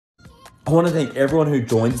I want to thank everyone who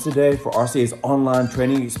joined us today for RCA's online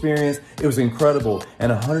training experience. It was incredible,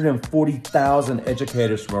 and 140,000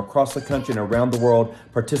 educators from across the country and around the world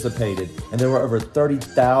participated, and there were over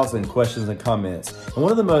 30,000 questions and comments. And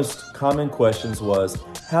one of the most common questions was,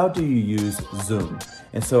 how do you use Zoom?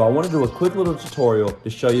 And so I want to do a quick little tutorial to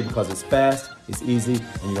show you because it's fast, it's easy,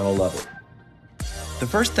 and you're going to love it. The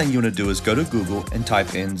first thing you want to do is go to Google and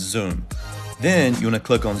type in Zoom. Then you want to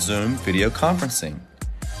click on Zoom Video Conferencing.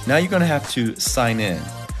 Now you're going to have to sign in.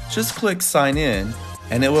 Just click sign in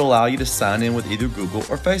and it will allow you to sign in with either Google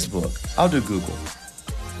or Facebook. I'll do Google.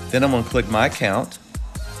 Then I'm going to click my account.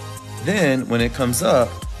 Then when it comes up,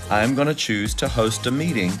 I'm going to choose to host a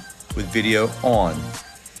meeting with video on.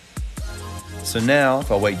 So now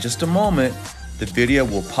if I wait just a moment, the video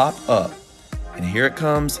will pop up. And here it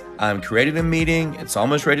comes. I'm creating a meeting. It's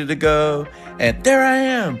almost ready to go. And there I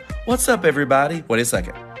am. What's up, everybody? Wait a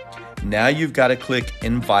second. Now you've got to click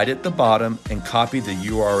invite at the bottom and copy the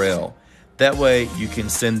URL. That way you can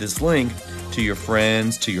send this link to your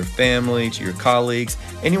friends, to your family, to your colleagues,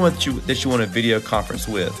 anyone that you want a video conference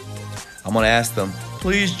with. I'm going to ask them,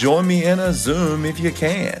 please join me in a Zoom if you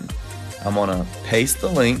can. I'm going to paste the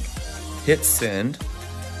link, hit send,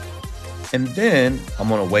 and then I'm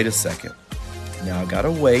going to wait a second. Now I got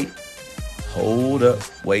to wait, hold up,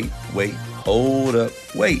 wait, hold up,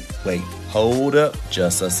 wait, hold up,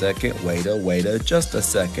 just a second, wait, just a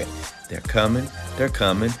second. They're coming,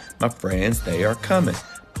 my friends, they are coming.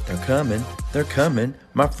 They're coming,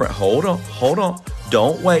 my friend. Hold on,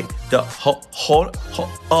 don't wait. Hold.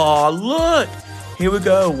 Oh, look, here we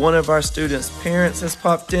go. One of our students' parents has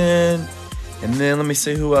popped in. And then let me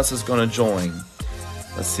see who else is gonna join.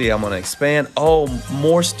 Let's see, I'm gonna expand. Oh,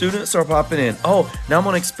 more students are popping in. Oh, now I'm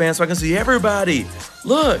gonna expand so I can see everybody.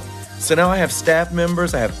 Look, so now I have staff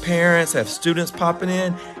members, I have parents, I have students popping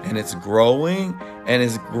in, and it's growing,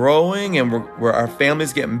 and our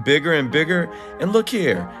family's getting bigger and bigger. And look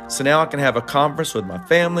here, so now I can have a conference with my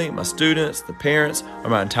family, my students, the parents, or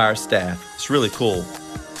my entire staff. It's really cool.